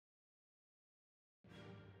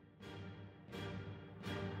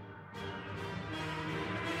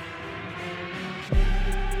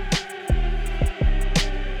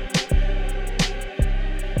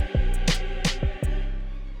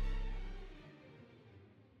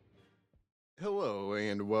Hello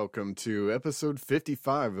and welcome to episode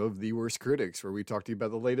 55 of The Worst Critics, where we talk to you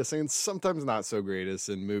about the latest and sometimes not so greatest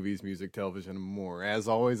in movies, music, television, and more. As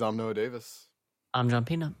always, I'm Noah Davis. I'm John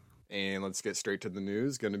Pina. And let's get straight to the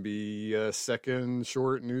news. Going to be a second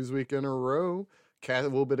short news week in a row. A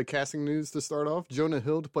little bit of casting news to start off. Jonah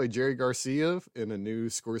Hill to play Jerry Garcia in a new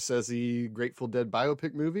Scorsese Grateful Dead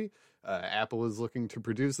biopic movie. Apple is looking to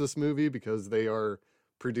produce this movie because they are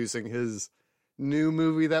producing his new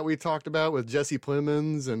movie that we talked about with Jesse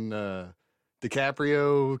Plemons and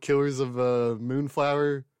DiCaprio, Killers of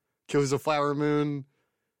Flower Moon,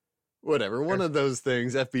 whatever. One of those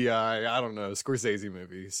things, FBI, I don't know, Scorsese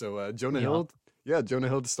movie. So Jonah Hill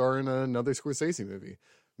to star in another Scorsese movie.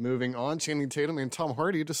 Moving on, Channing Tatum and Tom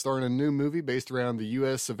Hardy to star in a new movie based around the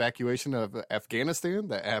U.S. evacuation of Afghanistan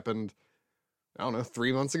that happened,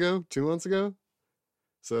 2 months ago.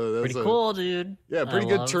 So that's pretty cool, dude. Yeah, pretty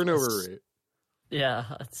good turnover rate. Yeah,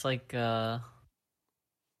 it's like, I'm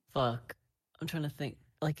trying to think.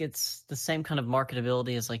 Like, it's the same kind of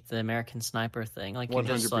marketability as, like, the American Sniper thing. Like, you're 100%.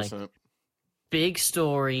 Just, like, big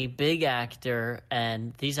story, big actor,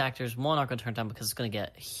 and these actors, one, aren't going to turn it down because it's going to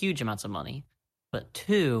get huge amounts of money. But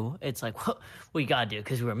two, it's like, what we got to do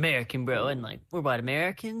because we're American, bro. And, like, we're white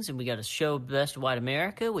Americans, and we got to show the best of white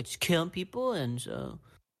America, which is killing people. And so,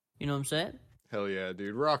 you know what I'm saying? Hell yeah,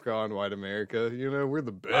 dude. Rock on, white America. You know, we're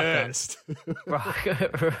the best. Rock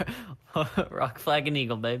flag and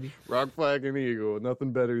eagle, baby. Rock flag and eagle.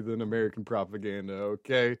 Nothing better than American propaganda,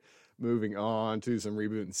 okay? Moving on to some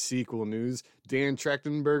reboot and sequel news. Dan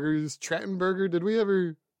Trachtenberg, did we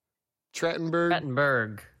ever...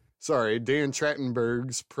 Trachtenberg. Sorry, Dan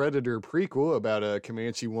Trachtenberg's Predator prequel about a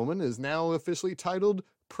Comanche woman is now officially titled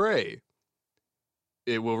Prey.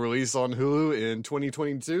 It will release on Hulu in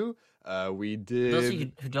 2022. We did... Those of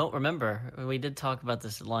you who don't remember, we did talk about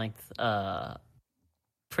this at length.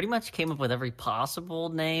 Pretty much came up with every possible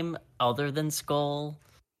name other than Skull,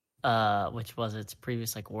 which was its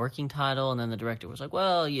previous working title, and then the director was like,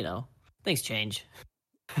 well, things change.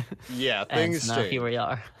 Yeah, things change. Here we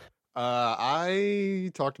are. I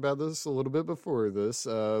talked about this a little bit before this,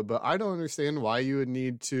 but I don't understand why you would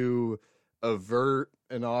need to avert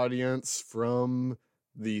an audience from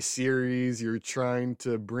the series you're trying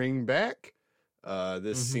to bring back.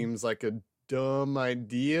 This seems like a dumb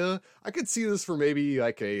idea. I could see this for maybe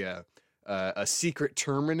like a secret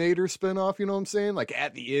Terminator spinoff, you know what I'm saying? Like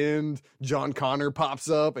at the end, John Connor pops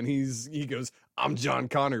up and he goes, "I'm John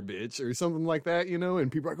Connor, bitch," or something like that,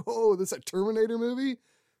 and people are like, "Oh, this is a Terminator movie?"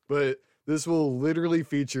 But this will literally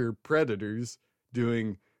feature predators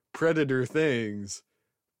doing predator things,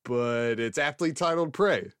 but it's aptly titled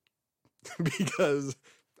Prey. Because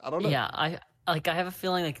I don't know. Yeah, I have a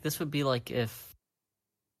feeling like this would be like if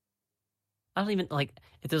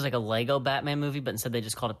there's like a Lego Batman movie, but instead they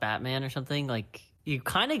just called it Batman or something. Like you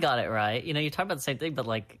kind of got it right. You're talking about the same thing, but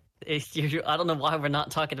like I don't know why we're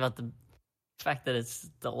not talking about the fact that it's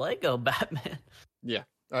the Lego Batman. Yeah,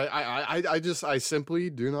 I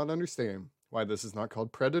simply do not understand why this is not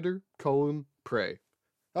called Predator: Prey.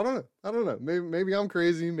 I don't know. Maybe I'm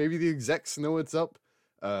crazy. Maybe the execs know what's up.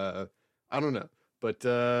 I don't know. But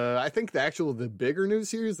I think the bigger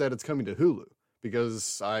news here is that it's coming to Hulu,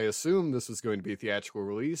 because I assume this was going to be a theatrical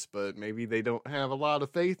release, but maybe they don't have a lot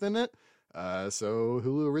of faith in it. So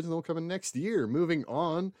Hulu original coming next year. Moving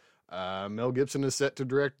on, Mel Gibson is set to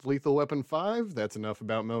direct Lethal Weapon 5. That's enough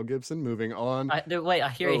about Mel Gibson. Moving on. I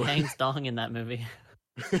hear he hangs dong in that movie.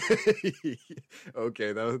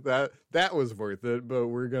 Okay, that was worth it, but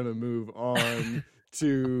we're going to move on.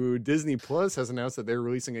 To Disney Plus has announced that they're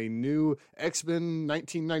releasing a new X-Men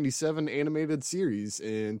 1997 animated series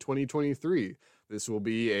in 2023. This will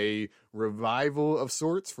be a revival of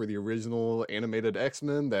sorts for the original animated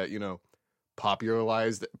X-Men that,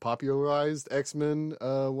 popularized X-Men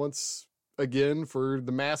once again for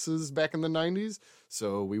the masses back in the 90s.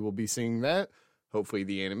 So we will be seeing that. Hopefully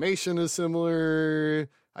the animation is similar.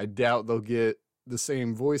 I doubt they'll get the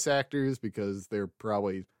same voice actors because they're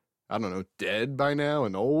probably, dead by now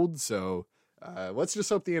and old. So let's just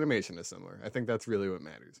hope the animation is similar. I think that's really what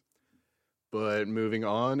matters. But moving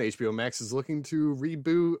on, HBO Max is looking to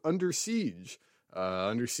reboot Under Siege.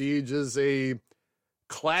 Under Siege is a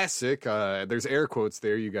classic, there's air quotes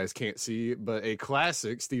there, you guys can't see, but a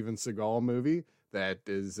classic Steven Seagal movie that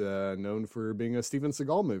is known for being a Steven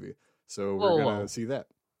Seagal movie. So we're going to see that.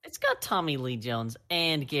 It's got Tommy Lee Jones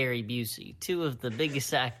and Gary Busey, two of the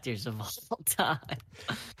biggest actors of all time.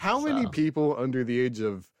 How many people under the age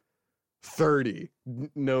of 30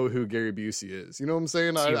 know who Gary Busey is? You know what I'm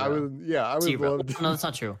saying? I would love to. No, that's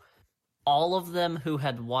not true. all of them who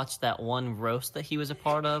had watched that one roast that he was a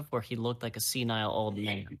part of where he looked like a senile old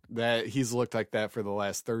man. That he's looked like that for the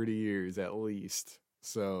last 30 years at least.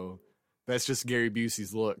 So that's just Gary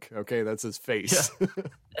Busey's look. Okay, that's his face. Yeah.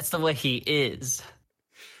 That's the way he is.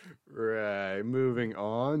 Right. Moving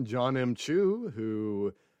on, John M. Chu,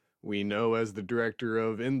 who we know as the director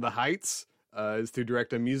of In the Heights, is to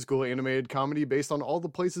direct a musical animated comedy based on All the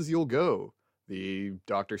Places You'll Go, the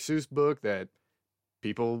Dr. Seuss book that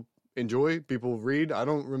people enjoy, people read. I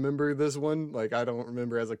don't remember this one. Like, I don't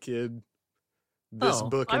remember as a kid this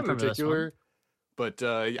book in particular. But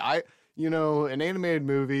an animated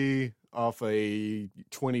movie off a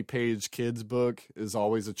 20-page kids book is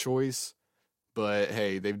always a choice. But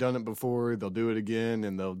hey, they've done it before. They'll do it again,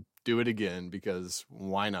 and they'll do it again because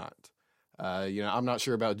why not? I'm not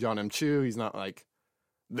sure about John M. Chu. He's not like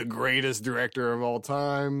the greatest director of all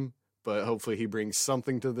time, but hopefully he brings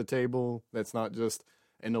something to the table that's not just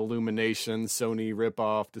an Illumination, Sony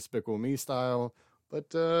ripoff, Despicable Me style. But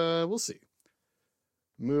we'll see.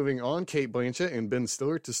 Moving on, Cate Blanchett and Ben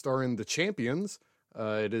Stiller to star in The Champions.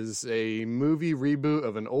 It is a movie reboot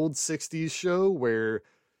of an old 60s show where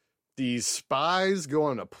these spies go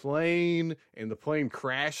on a plane and the plane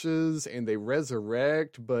crashes and they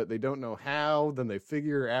resurrect, but they don't know how. Then they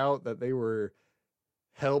figure out that they were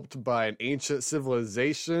helped by an ancient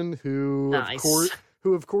civilization who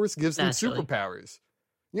of course gives them superpowers.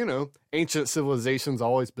 Ancient civilizations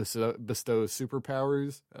always bestow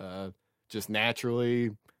superpowers, just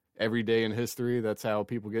naturally every day in history. That's how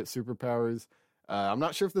people get superpowers. I'm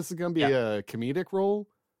not sure if this is going to be a comedic role.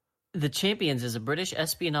 The Champions is a British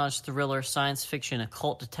espionage thriller, science fiction,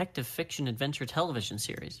 occult detective fiction adventure television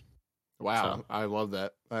series. Wow, so. I love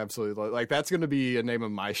that. I absolutely love it. Like, that's going to be a name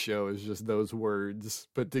of my show, is just those words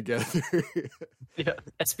put together. Yeah,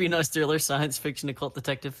 espionage thriller, science fiction, occult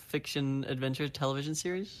detective fiction adventure television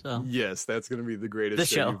series. So yes, that's going to be the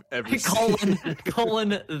greatest show you've ever seen. colon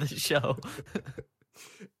the show.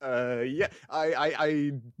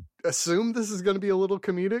 I assume this is going to be a little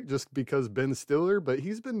comedic just because Ben Stiller, but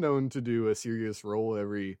he's been known to do a serious role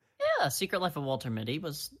every... Yeah, Secret Life of Walter Mitty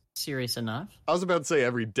was serious enough. I was about to say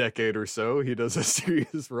every decade or so he does a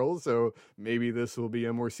serious role, so maybe this will be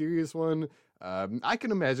a more serious one. I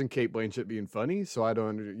can imagine Cate Blanchett being funny, so I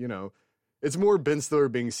don't, it's more Ben Stiller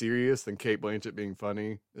being serious than Cate Blanchett being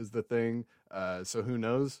funny is the thing. So who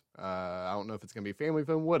knows? I don't know if it's going to be family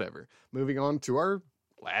film, whatever. Moving on to our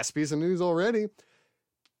last piece of news already.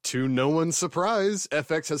 To no one's surprise,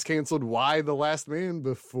 FX has canceled Y: The Last Man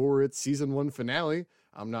before its season 1 finale.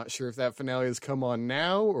 I'm not sure if that finale has come on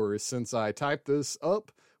now or since I typed this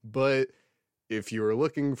up, but if you are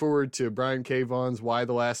looking forward to Brian K. Vaughan's Y: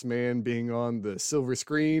 The Last Man being on the silver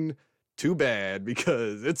screen, too bad,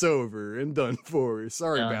 because it's over and done for.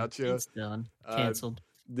 Sorry about you. It's done. Canceled.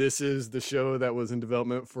 This is the show that was in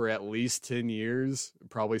development for at least 10 years,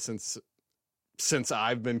 probably since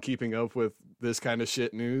I've been keeping up with this kind of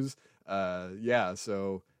shit news.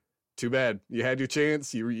 So too bad. You had your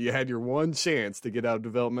chance. You had your one chance to get out of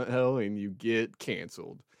development hell, and you get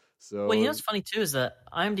canceled. So, well, what's funny too is that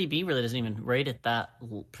IMDb really doesn't even rate it that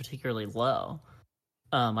particularly low.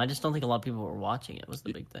 I just don't think a lot of people were watching it. Was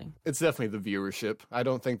the big thing. It's definitely the viewership. I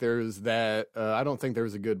don't think there's that. I don't think there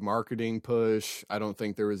was a good marketing push. I don't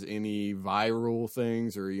think there was any viral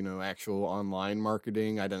things or actual online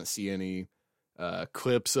marketing. I didn't see any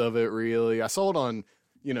clips of it really. I saw it on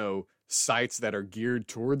sites that are geared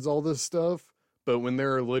towards all this stuff. But when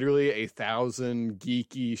there are literally 1,000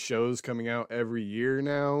 geeky shows coming out every year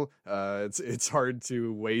now, it's hard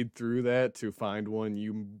to wade through that to find one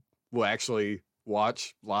you will actually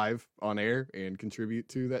watch live on air and contribute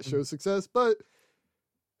to that show's success. But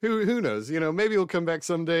who knows? Maybe it'll come back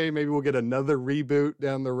someday. Maybe we'll get another reboot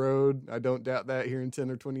down the road. I don't doubt that here in 10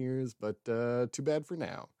 or 20 years, but too bad for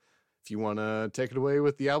now. If you want to take it away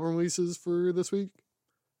with the album releases for this week.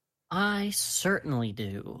 I certainly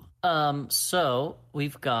do. So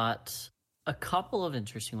we've got a couple of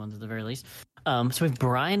interesting ones at the very least. So we have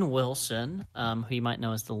Brian Wilson, who you might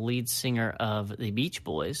know as the lead singer of the Beach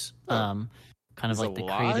Boys. Kind of like the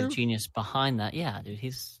creative genius behind that. Yeah, dude,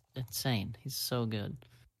 he's insane. He's so good.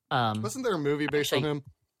 Wasn't there a movie based on him?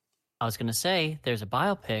 I was going to say there's a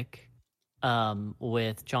biopic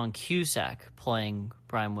with John Cusack playing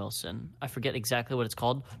Brian Wilson. I forget exactly what it's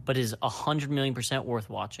called, but it is 100,000,000% worth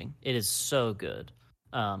watching. It is so good.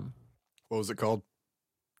 What was it called?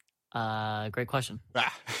 Great question.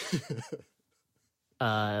 That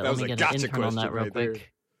let was me a get gotcha an intern on that real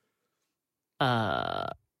quick.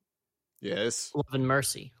 Yes. Love and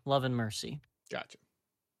Mercy. Love and Mercy. Gotcha.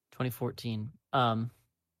 2014.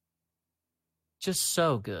 Just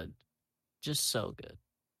so good. Just so good.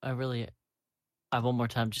 One More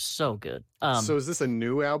Time, just so good. So is this a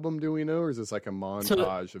new album? Do we know, or is this like a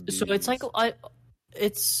montage of? So it's like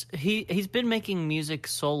he's been making music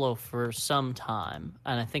solo for some time,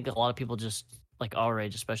 and I think a lot of people just like our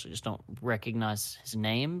age, especially, just don't recognize his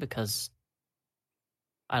name because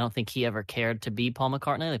I don't think he ever cared to be Paul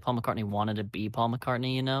McCartney. Like Paul McCartney wanted to be Paul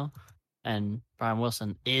McCartney, you know, and Brian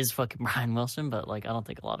Wilson is fucking Brian Wilson, but like I don't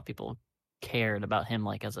think a lot of people cared about him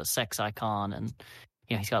like as a sex icon, and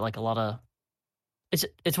you know he's got like a lot of.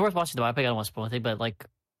 It's worth watching the biopic. I don't want to spoil anything, but like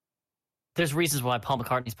there's reasons why Paul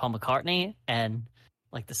McCartney's Paul McCartney, and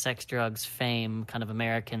like the sex, drugs, fame, kind of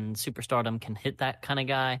American superstardom can hit that kind of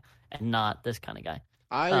guy and not this kind of guy.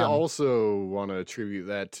 I also want to attribute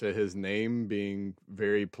that to his name being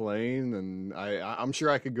very plain, and I'm sure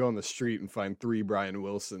I could go on the street and find 3 Brian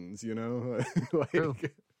Wilsons, you know? Like, True.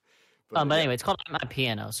 But anyway, it's called My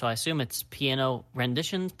Piano, so I assume it's piano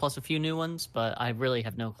renditions plus a few new ones, but I really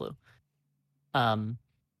have no clue.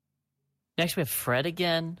 Next we have Fred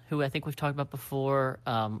again, who I think we've talked about before.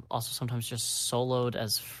 Also sometimes just soloed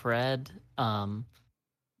as Fred.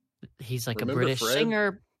 He's like Remember a British Fred?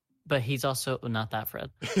 Singer, but he's also not that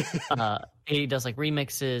Fred. He does like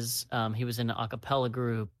remixes. He was in an a cappella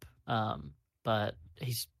group, but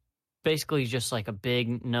he's basically just like a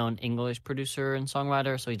big known English producer and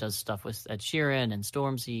songwriter. So he does stuff with Ed Sheeran and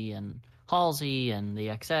Stormzy and Halsey and the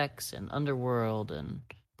XX and Underworld and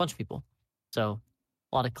a bunch of people. So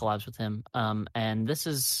a lot of collabs with him. And this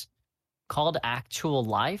is called Actual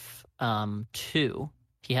Life 2.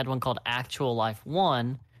 He had one called Actual Life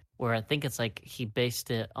 1, where I think it's like he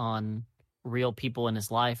based it on real people in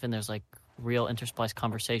his life, and there's like real interspliced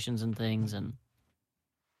conversations and things. And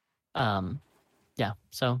yeah,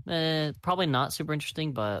 so probably not super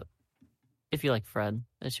interesting, but if you like Fred,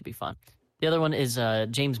 it should be fun. The other one is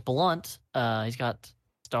James Blunt. He's got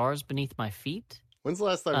Stars Beneath My Feet. When's the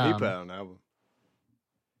last time he put out an album?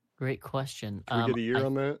 Great question. Can we get a year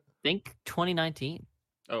on that? I think 2019.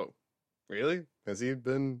 Oh, really? Has he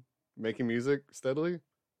been making music steadily?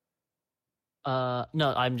 No,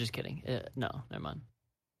 I'm just kidding. No, never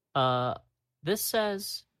mind. This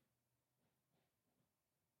says...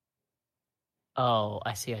 Oh,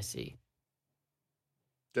 I see.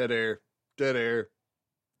 Dead air.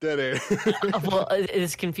 Well,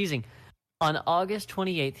 it's confusing. On August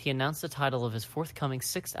 28th, he announced the title of his forthcoming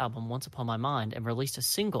 6th album, Once Upon My Mind, and released a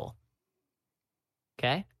single.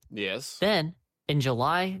 Okay? Yes. Then, in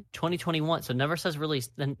July 2021, so never says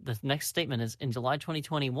released, then the next statement is, in July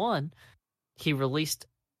 2021, he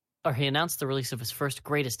announced the release of his first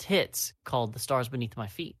greatest hits, called The Stars Beneath My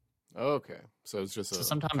Feet. Okay. So it's just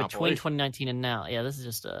sometime between 2019 and now. Yeah, this is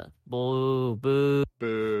just a boo.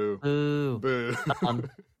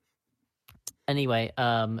 Anyway,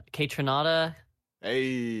 Kate Trinata.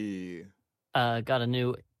 Hey. Got a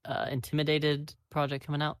new Intimidated project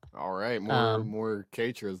coming out. All right, more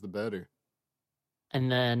Katras, the better. And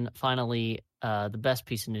then finally, the best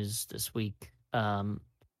piece of news this week: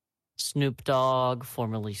 Snoop Dogg,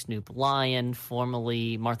 formerly Snoop Lion,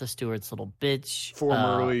 formerly Martha Stewart's little bitch,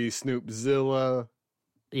 formerly Snoopzilla.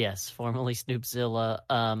 Yes, formerly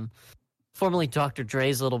Snoopzilla. Formerly Dr.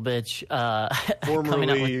 Dre's little bitch.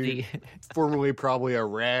 Formerly probably a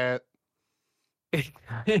rat.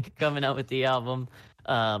 Coming out with the album,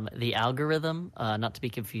 The Algorithm, not to be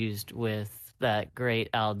confused with that great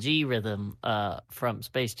Algae Rhythm from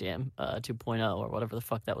Space Jam 2.0 or whatever the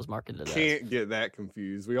fuck that was marketed as. Can't get that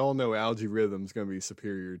confused. We all know Algae Rhythm's going to be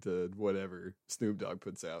superior to whatever Snoop Dogg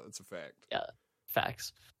puts out. It's a fact. Yeah,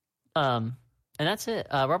 facts. And that's it.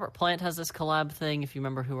 Robert Plant has this collab thing, if you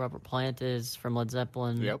remember who Robert Plant is from Led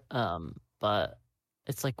Zeppelin. Yep. But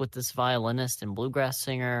it's like with this violinist and bluegrass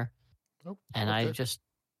singer. Oh, and okay.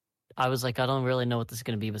 I was like, I don't really know what this is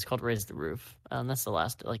going to be, but it's called Raise the Roof. And that's the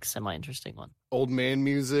last, like, semi-interesting one. Old man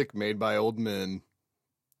music made by old men.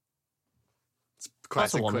 It's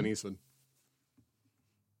classic Clint Eastwood.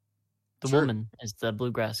 The woman is the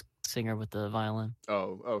bluegrass singer with the violin.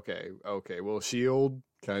 Oh, okay. Well, is she old?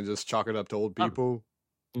 Can I just chalk it up to old people?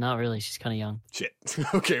 Not really. She's kind of young. Shit.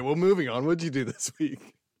 Okay, well, moving on. What'd you do this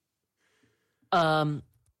week?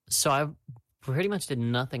 So I pretty much did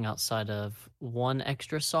nothing outside of one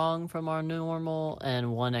extra song from our new normal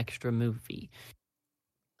and one extra movie.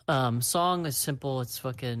 Song is simple. It's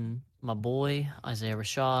fucking my boy Isaiah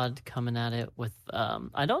Rashad coming at it with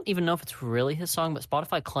I don't even know if it's really his song, but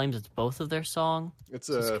Spotify claims it's both of their song.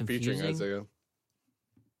 It's featuring Isaiah.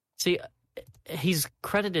 See, he's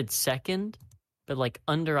credited second, but like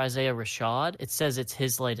under Isaiah Rashad, it says it's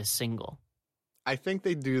his latest single. I think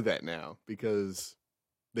they do that now because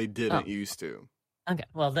they didn't used to. Okay,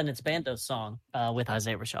 well then it's Bando's song with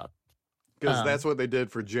Isaiah Rashad. because that's what they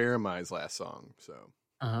did for Jeremiah's last song. So,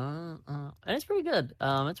 and it's pretty good.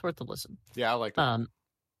 It's worth a listen. Yeah, I liked it.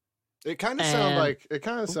 It kind of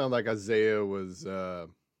sounded like Isaiah was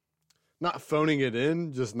not phoning it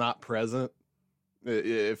in, just not present.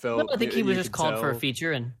 It felt. No, I think he was just called for a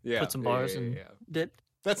feature and put some bars and did.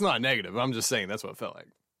 That's not negative. I'm just saying that's what it felt like.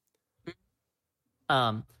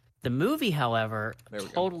 The movie, however,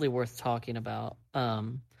 totally worth talking about.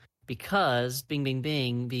 Because Bing Bing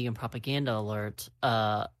Bing, vegan propaganda alert.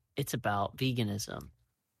 It's about veganism.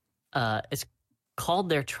 It's called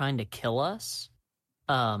 "They're Trying to Kill Us,"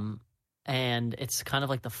 and it's kind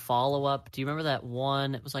of like the follow-up. Do you remember that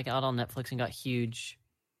one? It was like out on Netflix and got huge.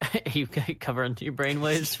 You covering your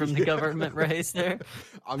brainwaves from the government race there?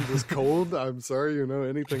 I'm just cold. I'm sorry.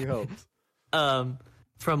 Anything helps.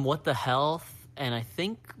 From What the Health, and I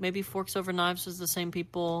think maybe Forks Over Knives is the same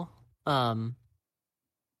people. But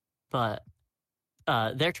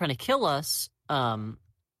They're Trying to Kill Us.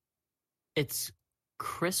 It's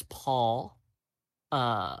Chris Paul, who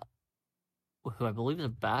I believe is a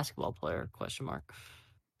basketball player, ?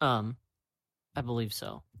 I believe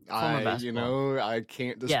so. I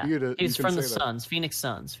can't dispute it. He's from the Suns, Phoenix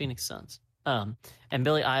Suns. And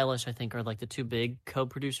Billie Eilish, I think, are like the two big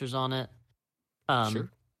co-producers on it. Sure.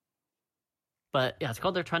 But yeah, it's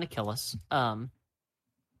called They're Trying to Kill Us. And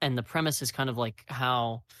the premise is kind of like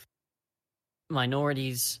how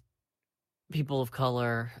minorities, people of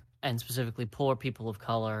color, and specifically poor people of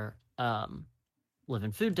color live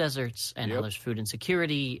in food deserts, and how there's food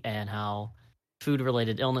insecurity, and how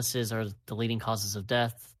food-related illnesses are the leading causes of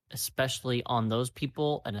death, especially on those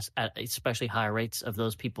people, and at especially higher rates of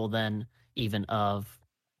those people than even of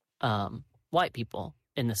white people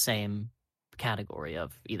in the same category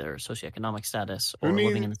of either socioeconomic status or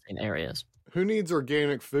living in the same areas. Who needs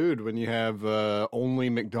organic food when you have only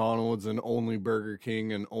McDonald's and only Burger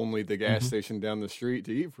King and only the gas station down the street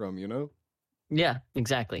to eat from, Yeah,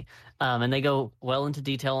 exactly. And they go well into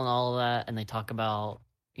detail on all of that, and they talk about,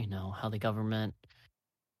 how the government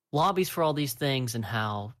lobbies for all these things and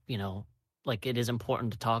how, like it is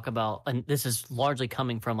important to talk about, and this is largely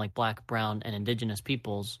coming from like Black, brown, and indigenous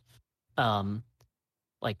peoples.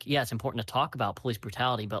 It's important to talk about police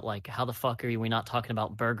brutality, but like, how the fuck are we not talking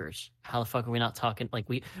about burgers? How the fuck are we not talking, like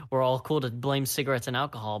we're all cool to blame cigarettes and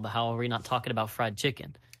alcohol, but how are we not talking about fried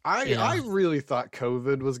chicken? I really thought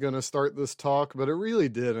COVID was going to start this talk, but it really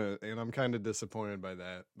didn't, and I'm kind of disappointed by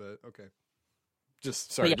that, but okay.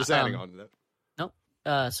 Just adding on to that. Nope.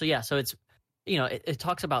 So it's, it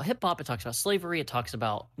talks about hip hop, it talks about slavery, it talks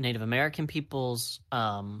about Native American peoples,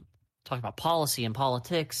 talks about policy and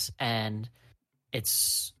politics, and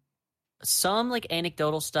it's some like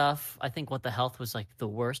anecdotal stuff. I think What the Health was like the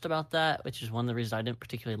worst about that, which is one of the reasons I didn't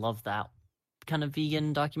particularly love that kind of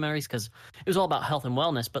vegan documentaries, because it was all about health and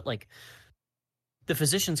wellness, but like the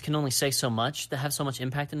physicians can only say so much that have so much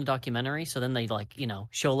impact in the documentary. So then they like,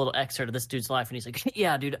 show a little excerpt of this dude's life, and he's like,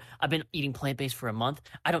 yeah, dude, I've been eating plant-based for a month.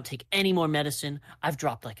 I don't take any more medicine. I've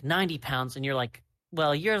dropped like 90 pounds. And you're like,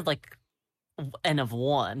 well, you're like N of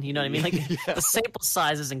one. You know what I mean? Like the sample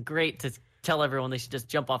size isn't great to tell everyone they should just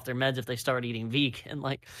jump off their meds if they start eating vegan.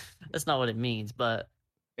 Like that's not what it means. But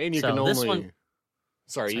and you can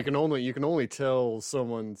only tell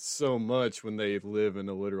someone so much when they live in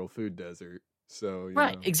a literal food desert. So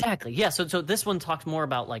right, exactly. Yeah. So this one talks more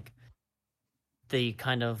about like the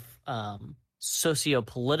kind of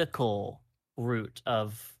socio-political root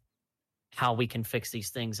of how we can fix these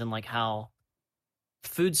things, and like how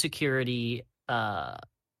food security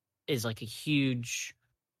is like a huge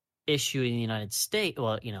issue in the United States.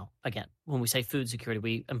 Well, again, when we say food security,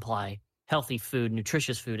 we imply healthy food,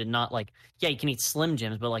 nutritious food, and not like, yeah, you can eat Slim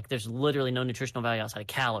Jims, but like there's literally no nutritional value outside of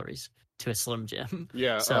calories to a Slim Jim.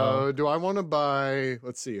 Yeah. So do I want to buy,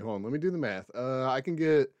 let's see, hold on, let me do the math. I can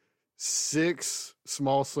get 6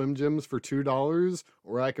 small Slim Jims for $2,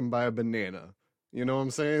 or I can buy a banana. You know what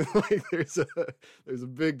I'm saying? Like there's a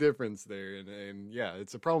big difference there. And yeah,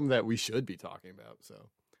 it's a problem that we should be talking about. So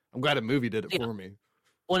I'm glad a movie did it for me.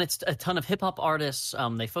 When it's a ton of hip hop artists,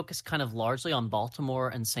 they focus kind of largely on Baltimore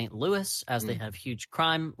and St. Louis, as they have huge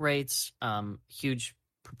crime rates, huge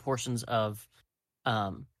proportions of,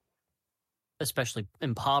 especially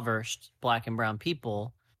impoverished Black and brown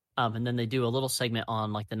people. And then they do a little segment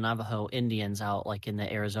on like the Navajo Indians out like in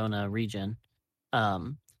the Arizona region.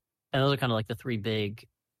 And those are kind of like the 3 big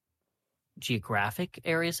geographic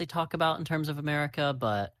areas they talk about in terms of America.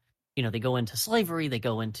 But, they go into slavery, they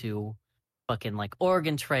go into fucking like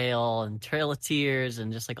Oregon Trail and Trail of Tears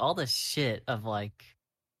and just like all this shit of like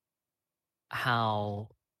how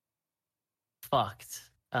fucked,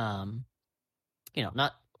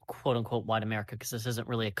 not quote unquote white America, because this isn't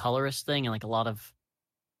really a colorist thing, and like a lot of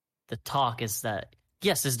the talk is that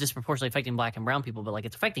yes, it's disproportionately affecting black and brown people, but like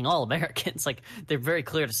it's affecting all Americans. Like they're very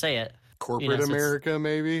clear to say it. Corporate America,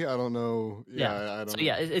 maybe, I don't know. I don't know.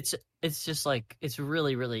 Yeah, it's just like it's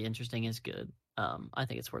really, really interesting. It's good. I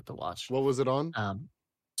think it's worth the watch. What was it on?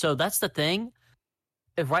 So that's the thing.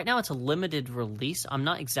 Right now it's a limited release. I'm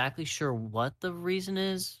not exactly sure what the reason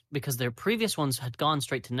is, because their previous ones had gone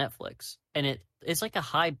straight to Netflix, and it's like a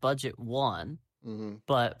high budget one,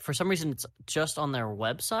 but for some reason it's just on their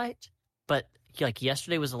website. But like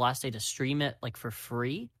yesterday was the last day to stream it like for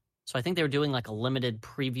free. So I think they were doing like a limited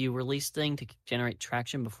preview release thing to generate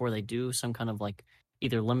traction before they do some kind of like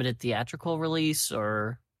either limited theatrical release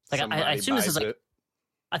or like I assume this is like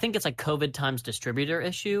I think it's like COVID times distributor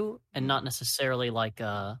issue and not necessarily like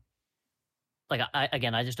I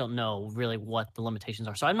just don't know really what the limitations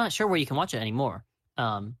are. So I'm not sure where you can watch it anymore.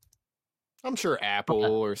 I'm sure Apple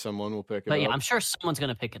or someone will pick it up. But yeah, I'm sure someone's going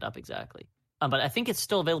to pick it up, exactly. But I think it's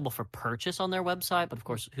still available for purchase on their website. But of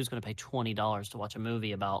course, who's going to pay $20 to watch a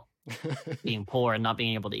movie about being poor and not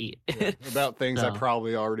being able to eat? About things I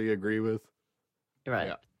probably already agree with.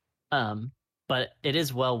 Right. Yeah. But it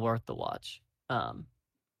is well worth the watch.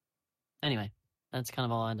 Anyway, that's kind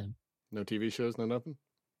of all I did. No TV shows, no nothing?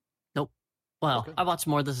 Nope. Well, okay. I watched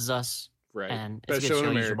more This Is Us. Right. And it's a good show in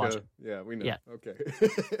America. You should watch it. Yeah, we know. Yeah. Okay.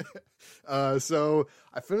 So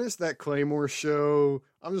I finished that Claymore show.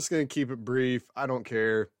 I'm just going to keep it brief. I don't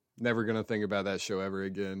care. Never going to think about that show ever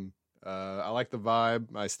again. I like the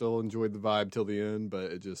vibe. I still enjoyed the vibe till the end,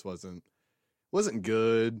 but it just wasn't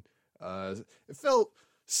good. It felt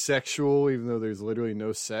sexual, even though there's literally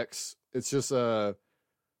no sex. It's just to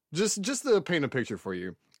paint a picture for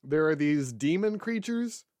you. There are these demon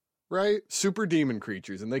creatures, right? Super demon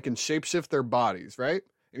creatures, and they can shapeshift their bodies, right?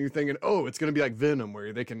 And you're thinking, oh, it's going to be like Venom,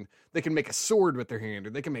 where they can make a sword with their hand, or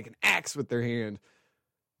they can make an axe with their hand.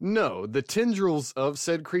 No, the tendrils of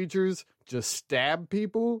said creatures just stab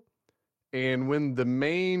people. And when the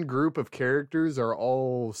main group of characters are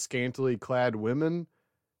all scantily clad women,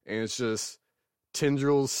 and it's just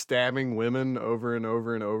tendrils stabbing women over and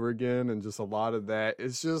over and over again, and just a lot of that,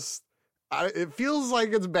 it's just, it feels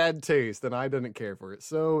like it's bad taste, and I didn't care for it.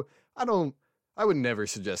 So I would never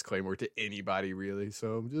suggest Claymore to anybody, really.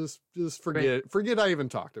 So just forget I even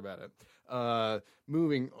talked about it.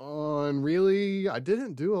 Moving on, really, I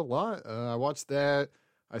didn't do a lot. I watched that.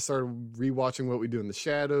 I started rewatching What We Do in the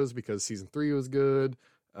Shadows because season 3 was good.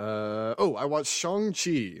 I watched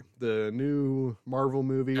Shang-Chi, the new Marvel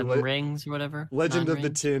movie. Rings or whatever? Legend of the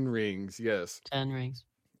Ten Rings, yes. 10 Rings.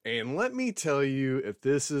 And let me tell you, if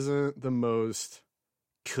this isn't the most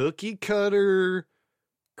cookie-cutter,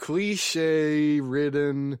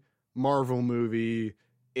 cliche-ridden Marvel movie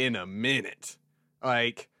in a minute.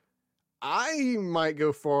 Like, I might go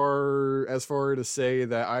as far to say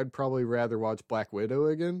that I'd probably rather watch Black Widow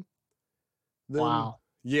again. Wow.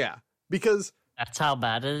 Yeah, because that's how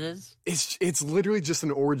bad it is? It's literally just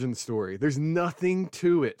an origin story. There's nothing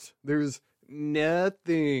to it. There is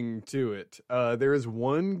one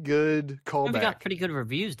good callback. It got pretty good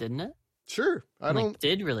reviews, didn't it? Sure. It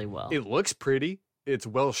did really well. It looks pretty. It's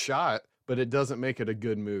well shot, but it doesn't make it a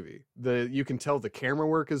good movie. You can tell the camera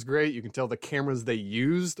work is great. You can tell the cameras they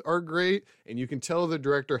used are great. And you can tell the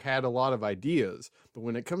director had a lot of ideas. But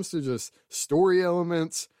when it comes to just story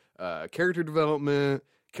elements, character development,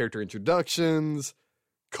 character introductions,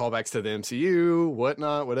 callbacks to the MCU,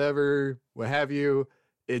 whatnot, whatever, what have you,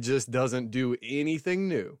 it just doesn't do anything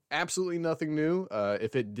new. Absolutely nothing new.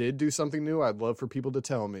 If it did do something new, I'd love for people to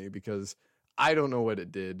tell me, because I don't know what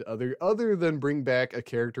it did other than bring back a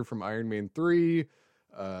character from Iron Man 3,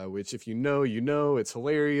 which if you know, it's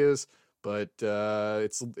hilarious. But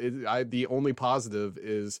the only positive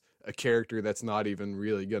is a character that's not even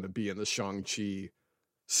really going to be in the Shang-Chi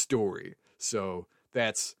story. So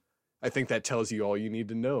I think that tells you all you need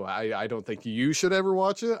to know. I don't think you should ever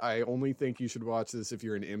watch it. I only think you should watch this if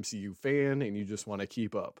you're an MCU fan and you just want to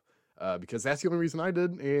keep up. Because that's the only reason I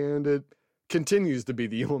did, and it continues to be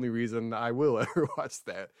the only reason I will ever watch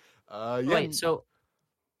that. Wait, so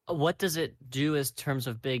what does it do as terms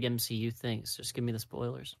of big MCU things? Just give me the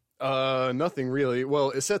spoilers. Nothing really.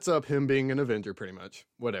 Well, it sets up him being an Avenger, pretty much.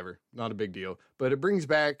 Whatever. Not a big deal. But it brings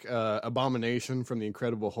back Abomination from the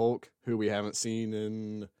Incredible Hulk, who we haven't seen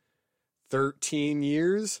in 13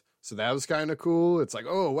 years. So that was kind of cool. It's like,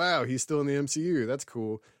 oh, wow, he's still in the MCU. That's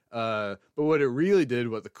cool. But what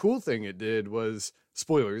the cool thing it did was,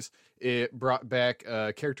 spoilers, it brought back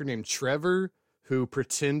a character named Trevor, who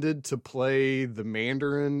pretended to play the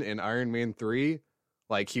Mandarin in Iron Man 3.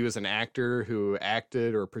 Like, he was an actor who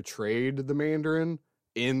acted or portrayed the Mandarin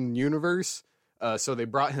in universe. So they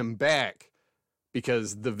brought him back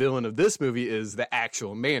because the villain of this movie is the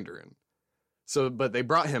actual Mandarin. So, but they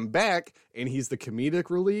brought him back, and he's the comedic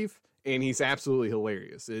relief, and he's absolutely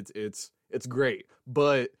hilarious. It's great,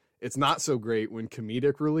 but it's not so great when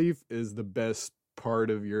comedic relief is the best part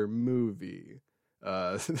of your movie.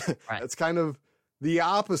 Right. That's kind of the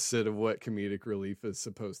opposite of what comedic relief is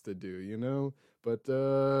supposed to do, you know? But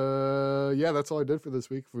yeah, that's all I did for this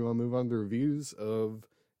week. If we want to move on to reviews of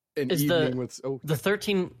an evening with the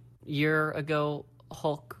 13-year ago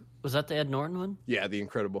Hulk, was that the Ed Norton one? Yeah, the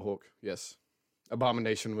Incredible Hulk. Yes,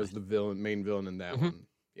 Abomination was the main villain in that one.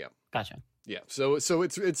 Yeah, gotcha. Yeah, so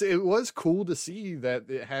it was cool to see that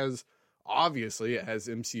it has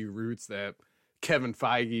MCU roots that Kevin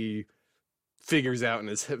Feige figures out in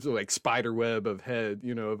his like spider web of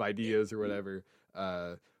of ideas or whatever.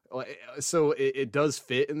 So it does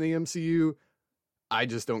fit in the MCU. I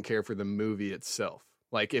just don't care for the movie itself.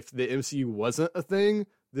 Like, if the MCU wasn't a thing,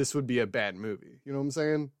 this would be a bad movie. You know what I'm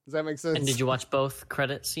saying? Does that make sense? And did you watch both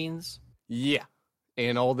credit scenes? Yeah.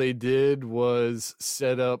 And all they did was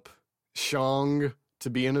set up Shang to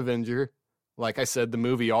be an Avenger. Like I said, the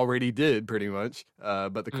movie already did pretty much,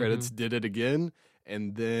 but the credits did it again.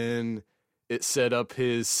 And then it set up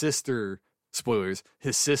his sister, spoilers,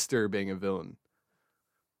 his sister being a villain.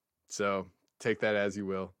 So take that as you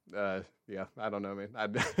will. Yeah, I don't know, man.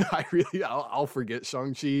 I'll forget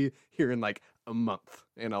Shang-Chi here in like a month,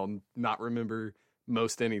 and I'll not remember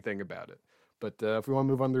most anything about it. But if we want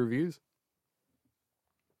to move on to reviews.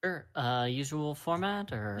 Sure. Usual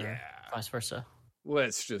format or vice versa? Well,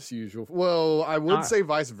 it's just usual. Well, I would say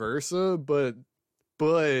vice versa, but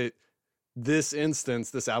this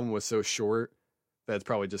album was so short that it's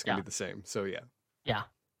probably just going to be the same. So, yeah. Yeah.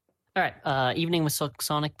 All right. Evening with Silk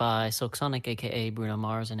Sonic by Silk Sonic, a.k.a. Bruno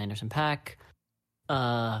Mars and Anderson .Paak.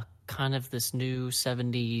 Kind of this new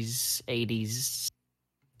 70s, 80s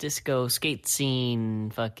disco skate scene,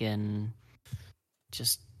 fucking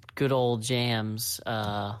just good old jams.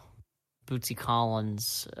 Bootsy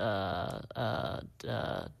Collins,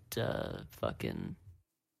 fucking,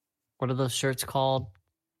 what are those shirts called?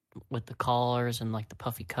 With the collars and like the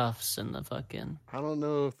puffy cuffs and the fucking... I don't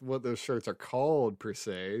know what those shirts are called per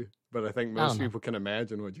se, but I think most people can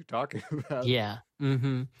imagine what you're talking about. Yeah.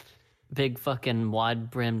 Mm-hmm. Big fucking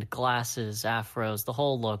wide-brimmed glasses, afros, the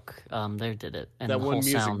whole look. They did it. And that the one whole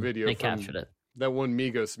music sound, video they captured it. That one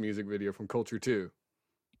Migos music video from Culture 2.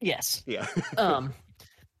 Yes. Yeah.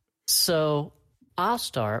 So I'll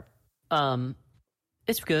start.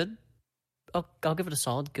 It's good. I'll give it a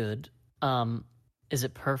solid good. Is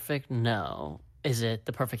it perfect? No. Is it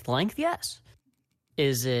the perfect length? Yes.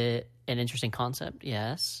 Is it an interesting concept?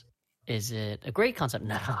 Yes. Is it a great concept?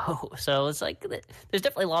 No. So it's like there's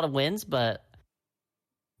definitely a lot of wins, but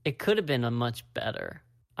it could have been a much better,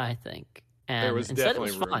 I think. And there was instead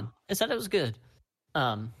definitely it was fun. Instead it was good.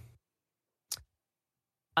 I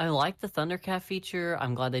like the Thundercat feature.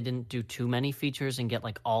 I'm glad they didn't do too many features and get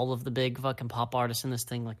like all of the big fucking pop artists in this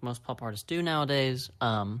thing like most pop artists do nowadays.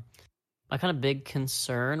 My kind of big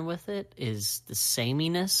concern with it is the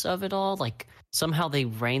sameness of it all. Like, somehow they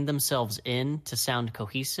reined themselves in to sound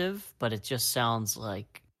cohesive, but it just sounds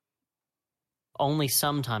like only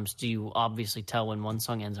sometimes do you obviously tell when one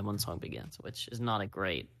song ends and one song begins, which is not a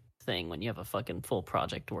great thing when you have a fucking full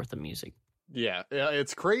project worth of music. Yeah,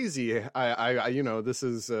 it's crazy. I this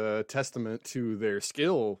is a testament to their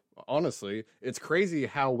skill, honestly. It's crazy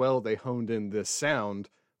how well they honed in this sound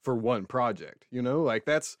for one project, like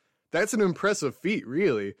that's an impressive feat,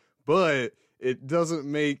 really, but it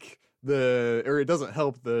doesn't it doesn't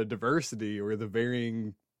help the diversity or the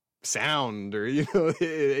varying sound, or,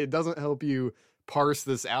 it doesn't help you parse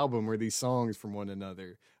this album or these songs from one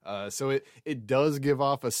another. So it does give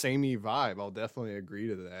off a samey vibe. I'll definitely agree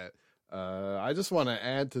to that. I just want to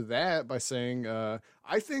add to that by saying,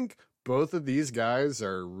 I think both of these guys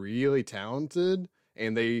are really talented,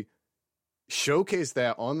 and they showcase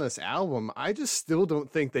that on this album. I just still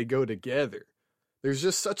don't think they go together. There's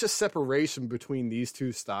just such a separation between these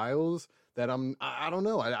two styles that I don't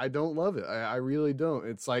know. I don't love it. I really don't.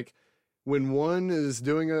 It's like when one is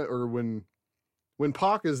doing it, or when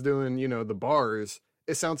Pac is doing, the bars,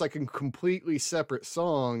 it sounds like a completely separate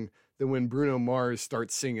song than when Bruno Mars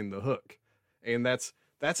starts singing the hook. And that's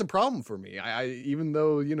a problem for me. I even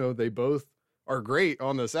though, they both are great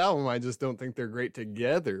on this album, I just don't think they're great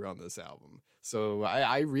together on this album. So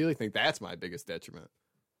I really think that's my biggest detriment,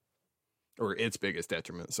 or its biggest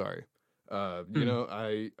detriment. Sorry. I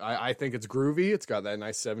think it's groovy. It's got that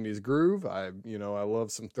nice 70s groove. I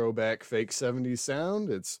love some throwback fake 70s sound.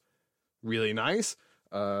 It's really nice.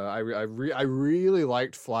 I really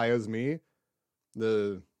liked Fly As Me.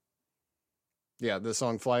 The Yeah, the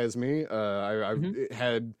song "Fly As Me." It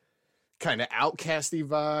had kind of outcasty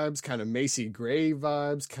vibes, kind of Macy Gray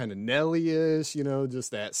vibes, kind of Nelly-ish,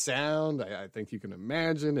 just that sound. I think you can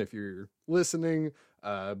imagine if you're listening.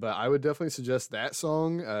 But I would definitely suggest that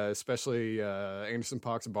song, especially Anderson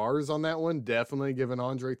 .Paak's bars on that one. Definitely give an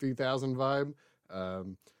Andre 3000 vibe.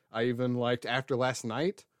 I even liked After Last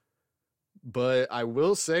Night. But I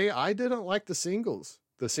will say I didn't like the singles.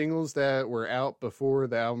 The singles that were out before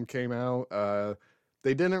the album came out,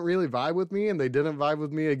 they didn't really vibe with me, and they didn't vibe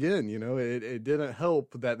with me again. It didn't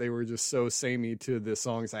help that they were just so samey to the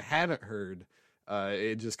songs I hadn't heard.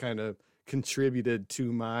 It just kind of contributed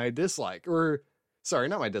to my dislike. Or, sorry,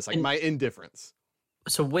 not my dislike, my indifference.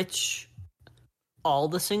 So all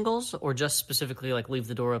the singles, or just specifically like Leave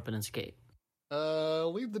the Door Open and Skate?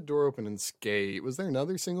 Leave the Door Open and Skate. Was there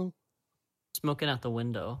another single? Smoking Out the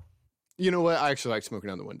Window. You know what? I actually like Smoking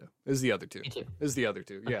Out the Window. Is the other two. Me too. Is the other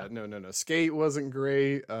two. Yeah, no. Skate wasn't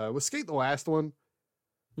great. Was Skate the last one?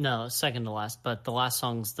 No, second to last, but the last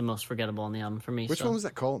song's the most forgettable on the album for me. Which one was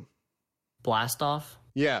that called? Blast Off.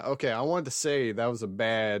 Yeah, okay. I wanted to say that was a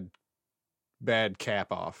bad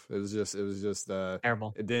cap off. It was just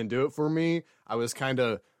terrible. It didn't do it for me. I was kind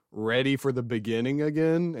of ready for the beginning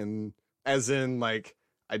again, and as in like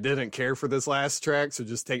I didn't care for this last track, so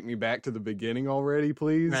just take me back to the beginning already,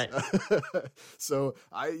 please. Right. So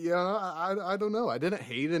I don't know. I didn't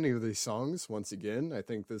hate any of these songs. Once again, I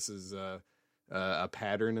think this is a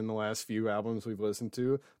pattern in the last few albums we've listened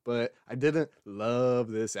to, but I didn't love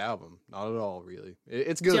this album. Not at all, really.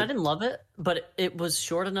 It's good. See, I didn't love it, but it was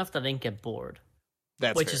short enough that I didn't get bored.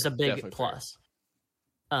 Which fair. is a big Definitely plus.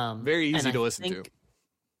 Very easy to listen to.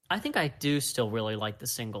 I think I do still really like the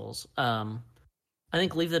singles. I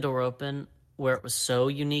think Leave the Door Open, where it was so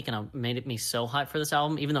unique and it made me so hyped for this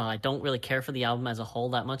album, even though I don't really care for the album as a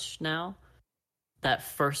whole that much now. That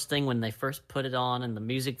first thing when they first put it on and the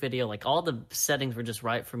music video, like all the settings were just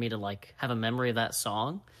right for me to like have a memory of that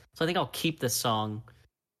song. So I think I'll keep this song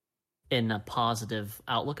in a positive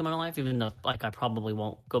outlook in my life, even though like I probably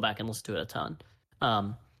won't go back and listen to it a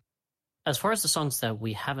ton. As far as the songs that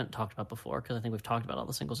we haven't talked about before, because I think we've talked about all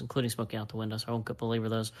the singles, including Smoking Out the Window, so I won't belabor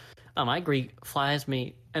those. I agree, Fly As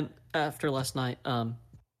Me and After Last Night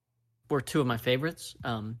were two of my favorites.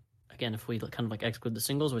 Again, if we kind of like exclude the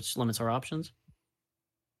singles, which limits our options.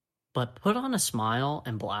 But Put On a Smile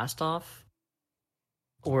and Blast Off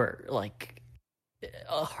were like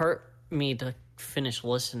hurt me to finish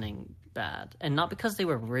listening bad. And not because they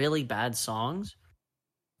were really bad songs.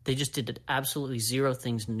 They just did absolutely zero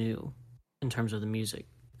things new in terms of the music.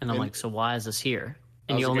 And I'm like, so why is this here?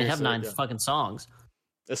 And you only have 9 fucking songs.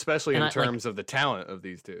 Especially in terms of the talent of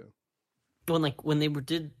these two. When they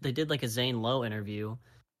did like a Zane Lowe interview,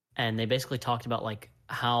 and they basically talked about like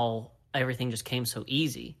how everything just came so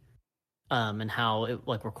easy. And how it,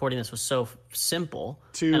 like recording this was so simple.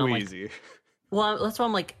 Too easy. Well, that's why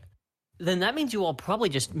I'm like, then that means you all probably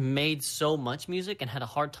just made so much music and had a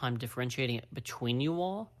hard time differentiating it between you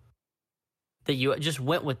all that you just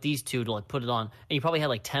went with these two to like put it on, and you probably had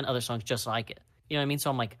like 10 other songs just like it. You know what I mean? So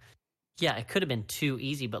I'm like, yeah, it could have been too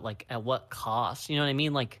easy, but like at what cost? You know what I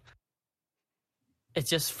mean? Like, it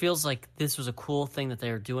just feels like this was a cool thing that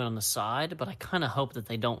they were doing on the side, but I kind of hope that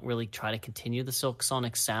they don't really try to continue the Silk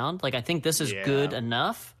Sonic sound. Like, I think this is good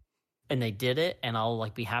enough, and they did it, and I'll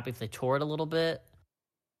like be happy if they tour it a little bit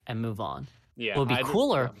and move on. Yeah, it would be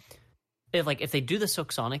cooler if they do the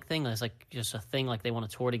Silk Sonic thing as like just a thing, like they want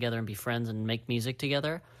to tour together and be friends and make music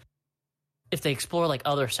together. If they explore like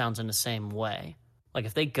other sounds in the same way, like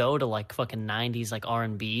if they go to like fucking 90s like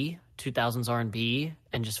R&B, 2000s R&B,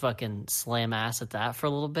 and just fucking slam ass at that for a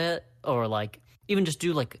little bit, or like even just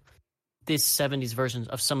do like these 70s versions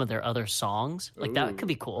of some of their other songs, like that could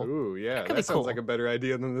be cool. Ooh, yeah, that sounds like a better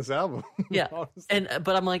idea than this album. Yeah,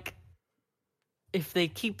 but I'm like, if they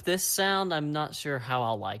keep this sound, I'm not sure how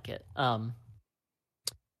I'll like it. But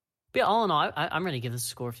yeah, all in all, I'm ready to give this a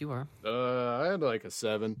score if you are. I had like a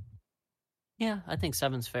 7. Yeah, I think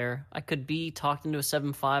 7's fair. I could be talked into a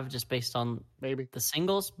 7.5 just based on maybe the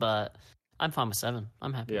singles, but I'm fine with 7.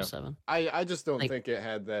 I'm happy with 7. I just don't think it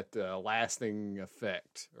had that lasting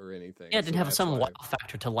effect or anything. Yeah, it didn't have some wow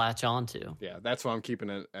factor to latch onto. Yeah, that's why I'm keeping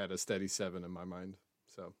it at a steady 7 in my mind.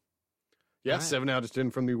 So, yeah, right. 7 out of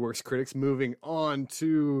 10 from the worst critics. Moving on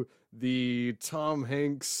to the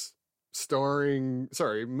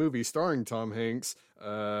movie starring Tom Hanks,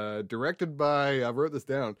 directed by, I wrote this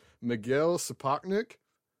down, Miguel Sapochnik.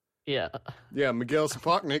 Yeah, Miguel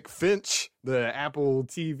Sapochnik, Finch, the Apple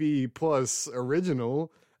TV Plus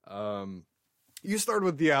original. You start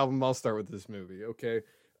with the album, I'll start with this movie, okay?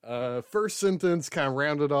 First sentence kind of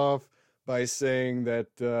rounded off by saying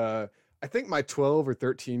that I think my 12 or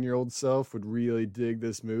 13-year-old self would really dig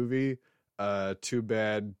this movie. Too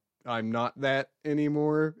bad I'm not that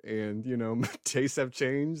anymore, and my tastes have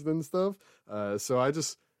changed and stuff. So I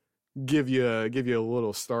just give you a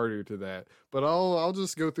little starter to that. But I'll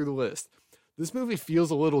just go through the list. This movie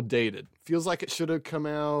feels a little dated. Feels like it should have come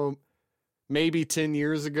out maybe 10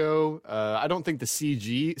 years ago. I don't think the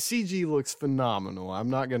CG looks phenomenal. I'm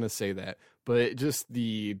not going to say that. But just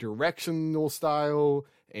the directional style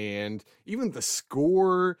and even the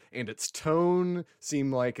score and its tone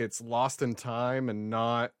seem like it's lost in time and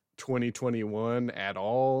not 2021 at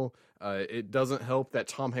all. It doesn't help that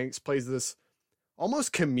Tom Hanks plays this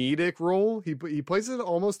almost comedic role. He plays it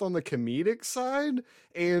almost on the comedic side,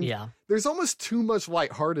 and there's almost too much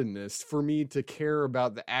lightheartedness for me to care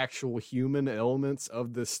about the actual human elements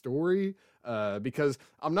of this story, because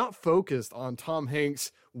I'm not focused on Tom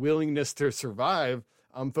Hanks' willingness to survive.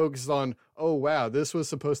 I'm focused on, oh wow, this was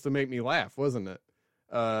supposed to make me laugh, wasn't it?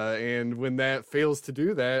 And when that fails to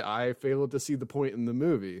do that, I fail to see the point in the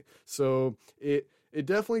movie. So it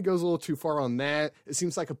definitely goes a little too far on that. It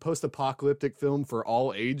seems like a post-apocalyptic film for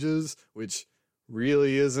all ages, which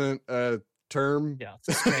really isn't a term. Yeah,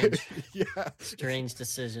 it's strange. Yeah. Strange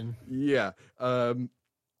decision. Yeah.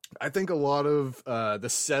 I think a lot of the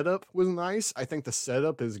setup was nice. I think the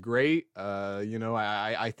setup is great.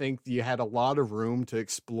 I think you had a lot of room to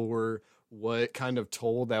explore what kind of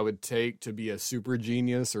toll that would take to be a super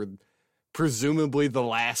genius, or presumably the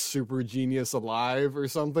last super genius alive or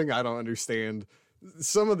something. I don't understand.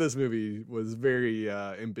 Some of this movie was very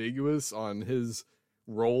ambiguous on his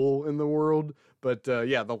role in the world. But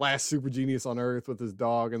the last super genius on Earth with his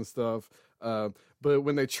dog and stuff. But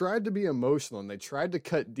when they tried to be emotional and they tried to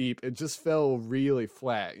cut deep, it just fell really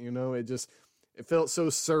flat. It felt so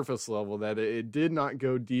surface level that it did not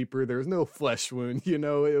go deeper. There was no flesh wound.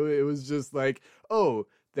 It was just like, oh,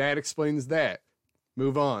 that explains that.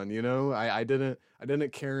 Move on. I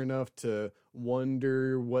didn't care enough to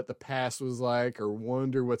wonder what the past was like or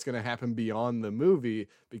wonder what's going to happen beyond the movie,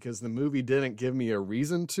 because the movie didn't give me a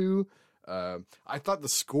reason to. I thought the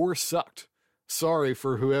score sucked. Sorry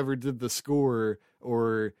for whoever did the score,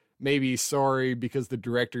 or maybe sorry because the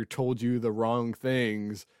director told you the wrong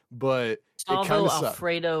things, but it kind of sucked.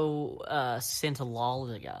 Alfredo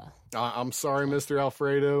Santaolalla. I'm sorry, Mr.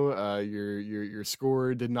 Alfredo. Your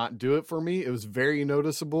score did not do it for me. It was very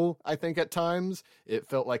noticeable, I think, at times. It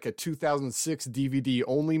felt like a 2006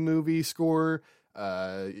 DVD-only movie score.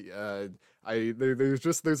 There's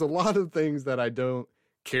a lot of things that I don't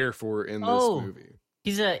care for in this movie.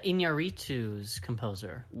 He's a Iñárritu's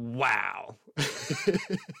composer. Wow.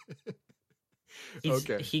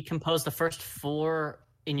 Okay. He composed the first 4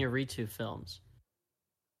 Iñárritu films.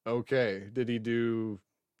 Okay. Did he do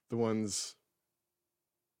the ones?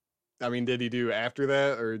 I mean, did he do after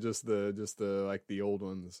that, or just the like the old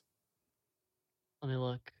ones? Let me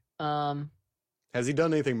look. Has he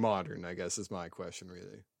done anything modern? I guess is my question,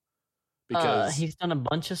 really. Because he's done a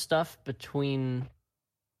bunch of stuff between.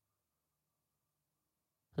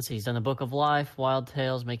 Let's see, he's done The Book of Life, Wild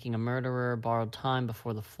Tales, Making a Murderer, Borrowed Time,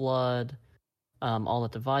 Before the Flood, All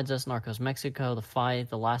That Divides Us, Narcos Mexico, The Fight,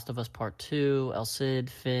 The Last of Us Part 2, El Cid,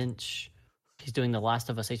 Finch. He's doing The Last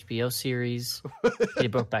of Us HBO series. He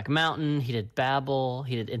did Brokeback Mountain. He did Babel.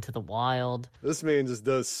 He did Into the Wild. This man just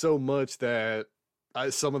does so much that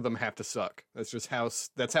some of them have to suck. That's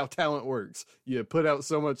how talent works. You put out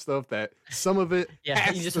so much stuff that some of it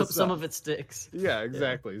has you just to hope suck. some of it sticks. Yeah,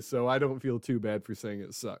 exactly. Yeah. So I don't feel too bad for saying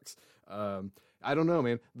it sucks. I don't know,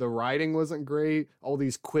 man. The writing wasn't great. All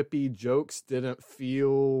these quippy jokes didn't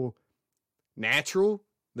feel natural.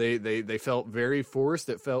 They felt very forced.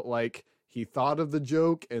 It felt like he thought of the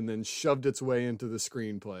joke and then shoved its way into the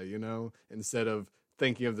screenplay, instead of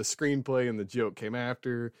thinking of the screenplay and the joke came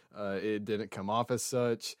after. It didn't come off as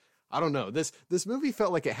such. I don't know. This movie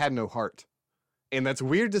felt like it had no heart. And that's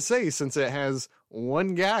weird to say since it has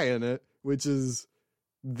one guy in it, which is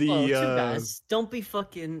the... 2 guys. Don't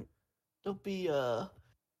be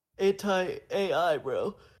anti-AI,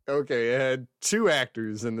 bro. Okay, it had 2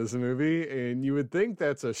 actors in this movie, and you would think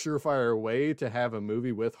that's a surefire way to have a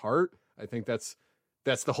movie with heart. I think that's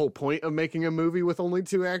the whole point of making a movie with only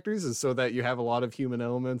 2 actors, is so that you have a lot of human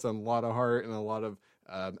elements and a lot of heart and a lot of,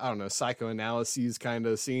 psychoanalyses kind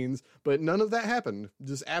of scenes. But none of that happened.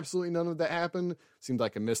 Just absolutely none of that happened. Seemed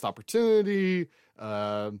like a missed opportunity.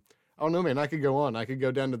 I don't know, man. I could go on. I could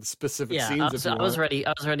go down to the specific scenes. I was ready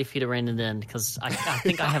for you to rein it in, because I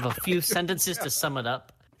think I have a few sentences to sum it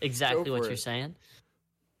up exactly what you're saying.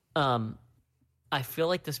 I feel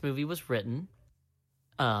like this movie was written.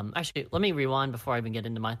 Actually, let me rewind before I even get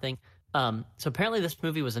into my thing. So apparently this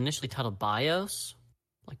movie was initially titled BIOS,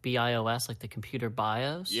 like BIOS, like the computer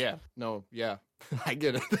BIOS. Yeah, no, yeah, I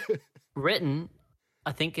get it. Written,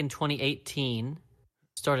 I think in 2018,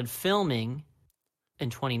 started filming in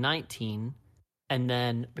 2019, and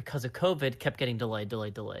then because of COVID, kept getting delayed.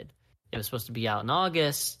 It was supposed to be out in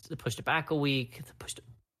August. They pushed it back a week. They pushed it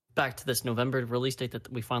back to this November release date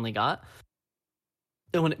that we finally got.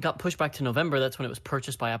 And when it got pushed back to November, that's when it was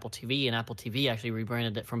purchased by Apple TV, and Apple TV actually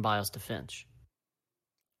rebranded it from BIOS to Finch.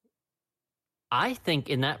 I think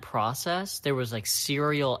in that process, there was like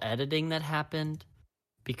serial editing that happened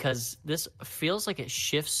because this feels like it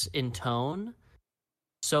shifts in tone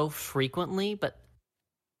so frequently, but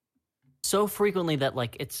so frequently that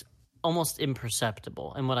like it's almost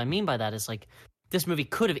imperceptible. And what I mean by that is like this movie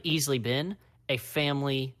could have easily been a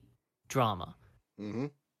family drama. Mm-hmm.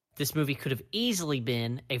 This movie could have easily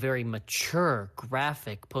been a very mature,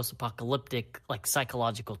 graphic, post-apocalyptic, like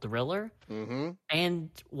psychological thriller. Mm-hmm. And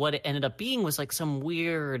what it ended up being was like some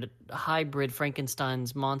weird hybrid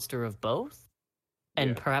Frankenstein's monster of both,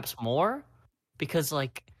 and perhaps more, because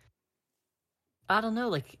like I don't know,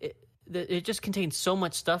 like it just contained so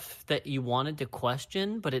much stuff that you wanted to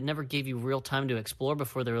question, but it never gave you real time to explore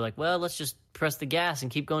before they were like, well, let's just press the gas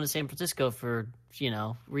and keep going to San Francisco for,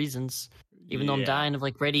 reasons. Even though I'm dying of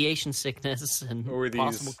like radiation sickness and or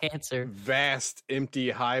possible cancer. Vast empty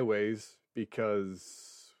highways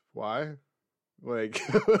because why? Like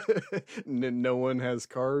no one has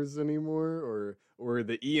cars anymore, or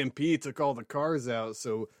the EMP took all the cars out,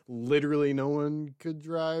 so literally no one could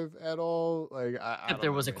drive at all. Like if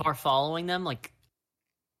there was a car following them, like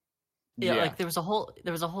like there was a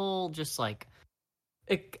whole just like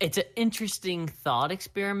it's an interesting thought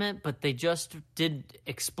experiment, but they just did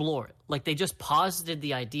explore it. Like they just posited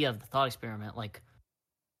the idea of the thought experiment, like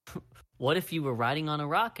what if you were riding on a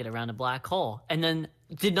rocket around a black hole, and then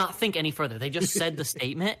did not think any further. They just said the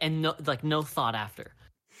statement and no thought after.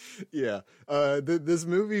 Yeah. This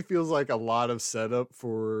movie feels like a lot of setup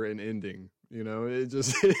for an ending. It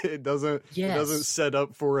just it doesn't set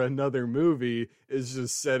up for another movie. It's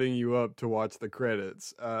just setting you up to watch the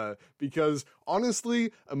credits. Because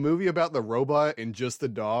honestly, a movie about the robot and just the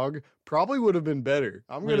dog probably would have been better.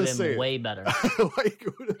 I'm gonna say way better. Like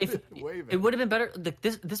it would have been way better. It would have been better.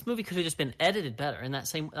 This movie could have just been edited better. In that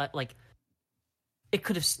same like, it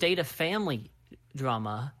could have stayed a family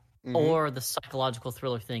drama or the psychological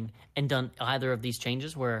thriller thing, and done either of these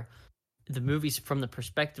changes where the movie's from the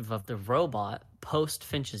perspective of the robot post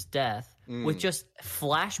Finch's death with just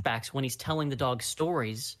flashbacks when he's telling the dog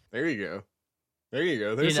stories. There you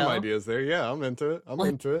go. There's some ideas there. Yeah, I'm into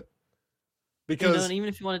it. Because and even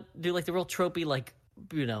if you want to do like the real tropey, like,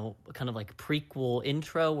 kind of like prequel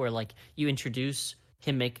intro where like you introduce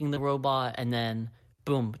him making the robot and then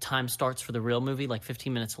boom, time starts for the real movie like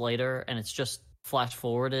 15 minutes later, and it's just flash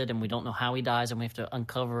forwarded and we don't know how he dies and we have to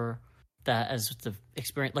uncover that as the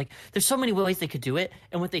experience. Like there's so many ways they could do it,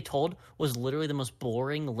 and what they told was literally the most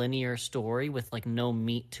boring linear story with like no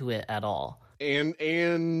meat to it at all.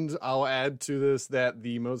 And I'll add to this that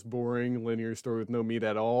the most boring linear story with no meat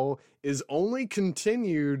at all is only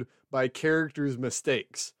continued by characters'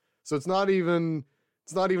 mistakes. So it's not even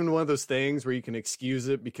one of those things where you can excuse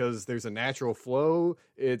it because there's a natural flow.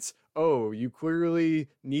 It's, oh, you clearly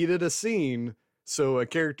needed a scene, so a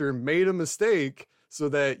character made a mistake so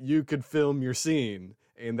that you could film your scene.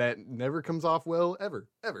 And that never comes off well, ever.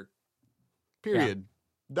 Period.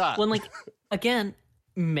 Yeah. Dot. When, like, again,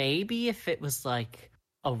 maybe if it was, like,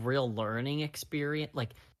 a real learning experience,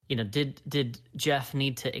 like, did Jeff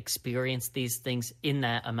need to experience these things in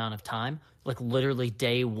that amount of time? Like, literally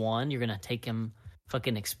day one, you're going to take him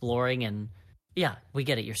fucking exploring, and yeah, we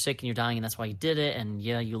get it. You're sick and you're dying, and that's why you did it. And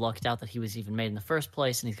yeah, you lucked out that he was even made in the first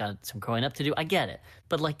place, and he's got some growing up to do. I get it.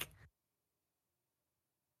 But, like,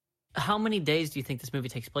 how many days do you think this movie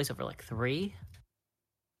takes place over? Like 3?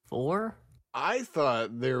 4? I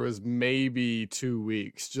thought there was maybe 2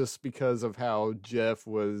 weeks just because of how Jeff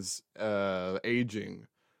was aging.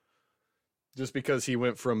 Just because he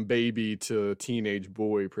went from baby to teenage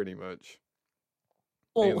boy pretty much.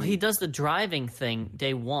 Well, he does the driving thing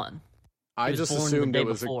day one. I just assumed it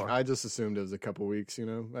was a couple weeks,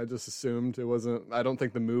 I just assumed it wasn't. I don't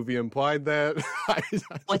think the movie implied that.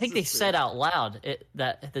 I think they said out loud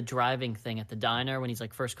that the driving thing at the diner when he's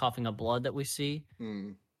like first coughing up blood that we see.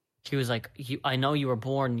 He was like, I know you were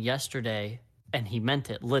born yesterday, and he meant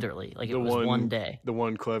it literally. Like it was one day. The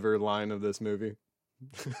one clever line of this movie.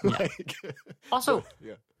 Like, also,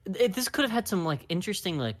 this could have had some like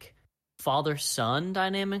interesting like father-son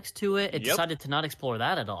dynamics to it. It decided to not explore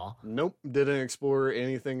that at all. Nope, didn't explore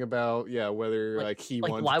anything about whether like he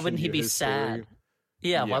wants. Why wouldn't he be sad?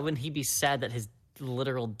 Yeah, why wouldn't he be sad that his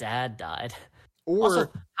literal dad died? Or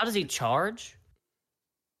also, how does he charge?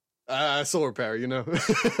 Solar power, you know.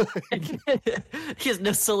 He has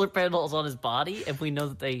no solar panels on his body, and we know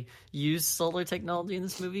that they use solar technology in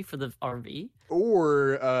this movie for the RV.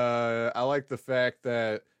 Or I like the fact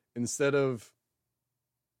that instead of,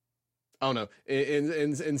 I don't know,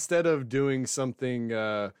 instead of doing something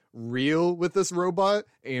real with this robot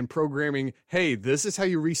and programming, hey, this is how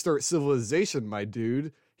you restart civilization, my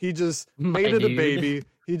dude. He just made it a baby.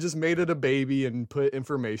 He just made it a baby and put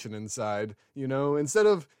information inside, you know, instead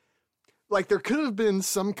of, like, there could have been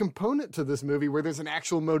some component to this movie where there's an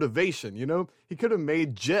actual motivation, you know? He could have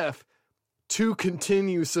made Jeff to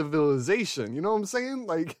continue civilization, you know what I'm saying?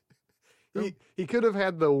 Like, he could have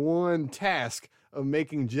had the one task of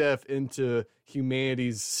making Jeff into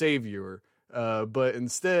humanity's savior, but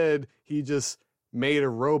instead, he just made a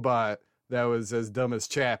robot that was as dumb as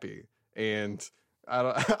Chappie, and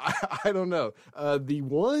I don't know. The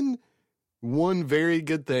one very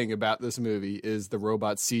good thing about this movie is the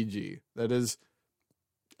robot CG. That is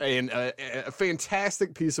a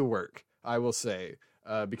fantastic piece of work, I will say,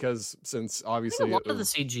 because since obviously a lot of the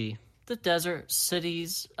CG, the desert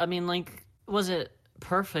cities. I mean, like, was it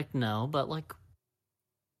perfect? No, but like,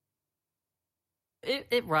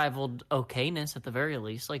 it rivaled okayness at the very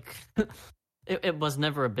least. Like, it was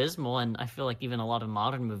never abysmal, and I feel like even a lot of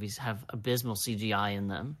modern movies have abysmal CGI in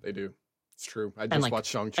them. They do. It's true. I just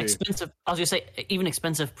watched Shang-Chi. Expensive. I was gonna say, even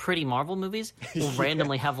expensive, pretty Marvel movies will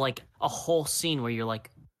randomly have like a whole scene where you're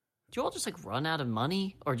like, "Do you all just like run out of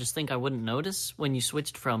money, or just think I wouldn't notice when you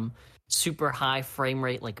switched from super high frame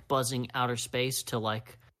rate, like buzzing outer space, to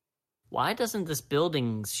like, why doesn't this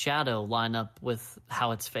building's shadow line up with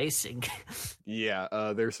how it's facing?" Yeah,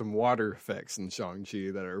 there's some water effects in Shang-Chi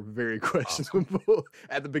that are very questionable. Awesome.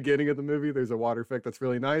 At the beginning of the movie, there's a water effect that's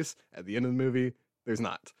really nice. At the end of the movie, there's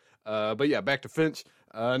not. But yeah, back to Finch.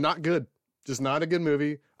 Not good. Just not a good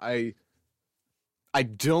movie. I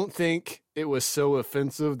don't think it was so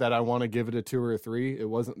offensive that I want to give it a 2 or a 3. It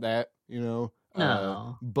wasn't that, you know.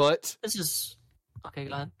 No. But this is okay.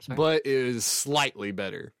 Go ahead. Sorry. But it is slightly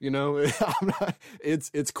better, you know.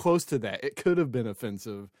 It's close to that. It could have been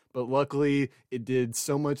offensive, but luckily it did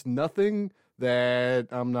so much nothing that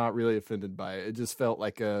I'm not really offended by it. It just felt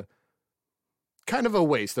like a kind of a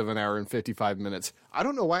waste of an hour and 55 minutes. I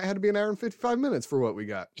don't know why it had to be an hour and 55 minutes for what we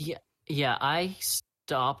got. Yeah. I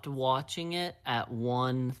stopped watching it at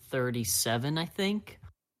 1:37, I think,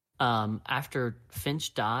 after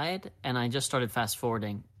Finch died, and I just started fast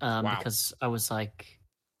forwarding because I was like,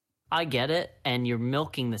 I get it, and you're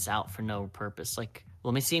milking this out for no purpose. Like,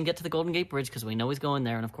 let me see him get to the Golden Gate Bridge because we know he's going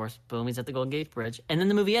there, and of course, boom, he's at the Golden Gate Bridge, and then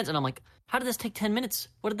the movie ends, and I'm like, how did this take 10 minutes?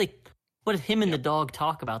 What did him and the dog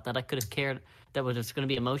talk about that I could have cared that was going to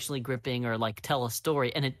be emotionally gripping or like tell a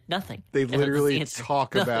story, and nothing. They literally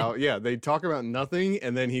talk about, they talk about nothing,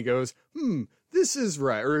 and then he goes, this is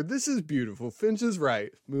right, or this is beautiful. Finch is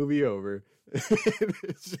right. Movie over.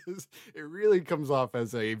 It's just, it really comes off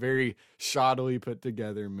as a very shoddily put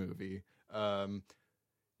together movie. I'm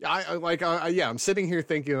sitting here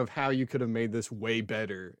thinking of how you could have made this way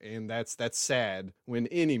better, and that's sad when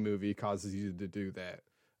any movie causes you to do that.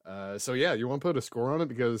 So yeah, you want to put a score on it,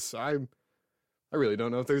 because I really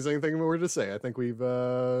don't know if there's anything more to say. I think we've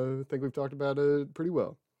talked about it pretty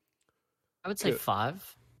well. I would say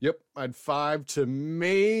 5. Yep, I'd 5 to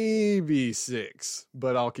maybe 6,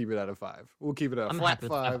 but I'll keep it at a 5. We'll keep it at a flat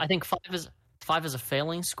 5. I think 5 is a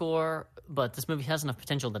failing score, but this movie has enough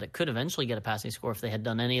potential that it could eventually get a passing score if they had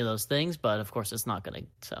done any of those things. But of course, it's not going to.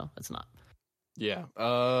 So it's not. Yeah,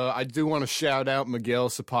 I do want to shout out Miguel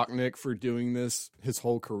Sapochnik for doing this his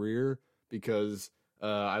whole career, because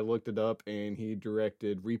I looked it up, and he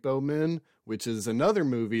directed Repo Men, which is another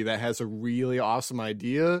movie that has a really awesome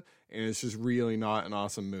idea, and it's just really not an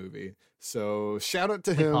awesome movie. So shout out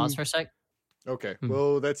to him. Pause for a sec. Okay,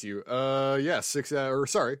 well, that's you. 5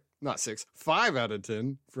 out of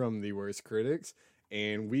 10 from the Worst Critics,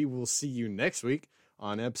 and we will see you next week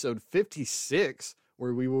on episode 56,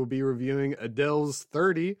 where we will be reviewing Adele's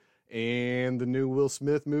 30 and the new Will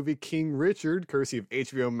Smith movie King Richard, courtesy of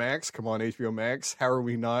HBO Max. Come on, HBO Max. How are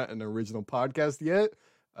we not an original podcast yet?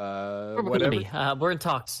 We're going to be. We're in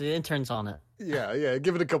talks. The intern's on it. Yeah.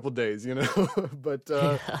 Give it a couple days, you know. But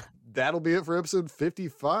that'll be it for episode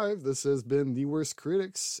 55. This has been The Worst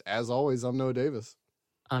Critics. As always, I'm Noah Davis.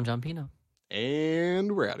 I'm John Pino.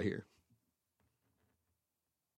 And we're out of here.